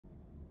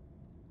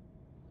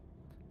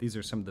These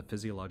are some of the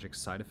physiologic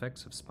side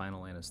effects of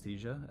spinal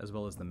anesthesia, as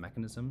well as the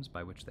mechanisms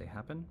by which they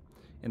happen.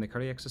 In the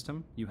cardiac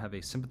system, you have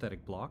a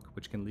sympathetic block,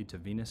 which can lead to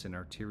venous and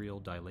arterial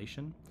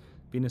dilation.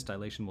 Venous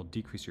dilation will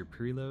decrease your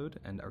preload,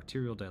 and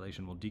arterial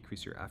dilation will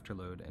decrease your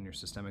afterload and your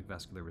systemic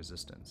vascular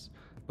resistance.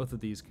 Both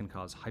of these can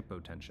cause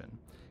hypotension.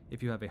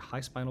 If you have a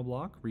high spinal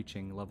block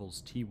reaching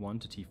levels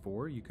T1 to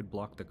T4, you could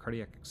block the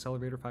cardiac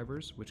accelerator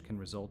fibers, which can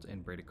result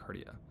in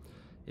bradycardia.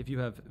 If you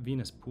have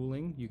venous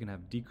pooling, you can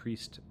have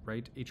decreased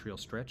right atrial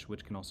stretch,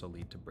 which can also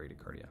lead to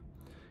bradycardia.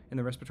 In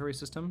the respiratory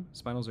system,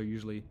 spinals are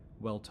usually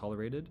well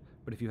tolerated,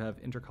 but if you have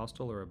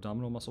intercostal or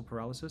abdominal muscle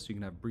paralysis, you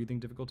can have breathing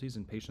difficulties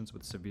in patients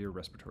with severe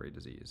respiratory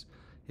disease.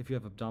 If you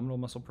have abdominal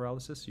muscle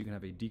paralysis, you can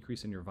have a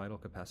decrease in your vital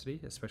capacity,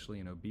 especially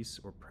in obese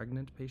or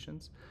pregnant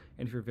patients.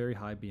 And if you're very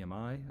high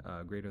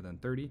BMI, greater than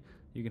 30,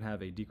 you can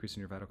have a decrease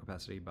in your vital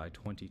capacity by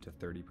 20 to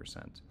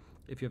 30%.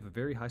 If you have a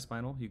very high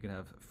spinal, you can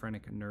have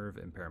phrenic nerve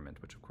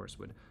impairment, which of course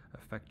would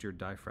affect your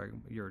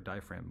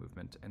diaphragm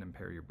movement and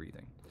impair your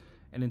breathing.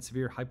 And in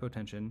severe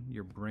hypotension,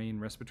 your brain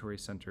respiratory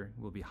center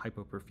will be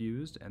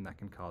hypoperfused, and that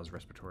can cause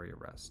respiratory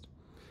arrest.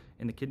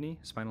 In the kidney,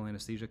 spinal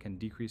anesthesia can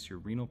decrease your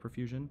renal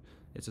perfusion.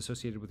 It's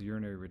associated with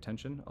urinary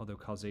retention, although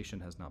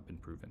causation has not been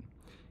proven.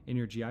 In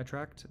your GI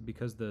tract,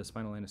 because the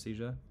spinal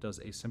anesthesia does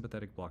a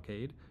sympathetic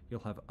blockade,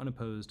 you'll have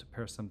unopposed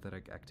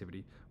parasympathetic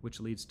activity,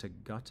 which leads to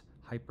gut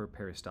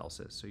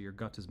hyperperistalsis, so your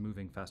gut is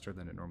moving faster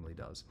than it normally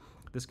does.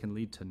 This can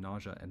lead to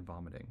nausea and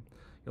vomiting.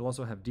 You'll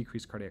also have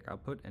decreased cardiac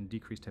output and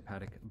decreased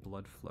hepatic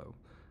blood flow.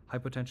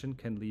 Hypotension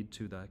can lead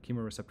to the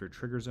chemoreceptor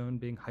trigger zone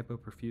being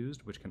hypoperfused,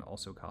 which can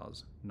also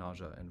cause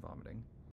nausea and vomiting.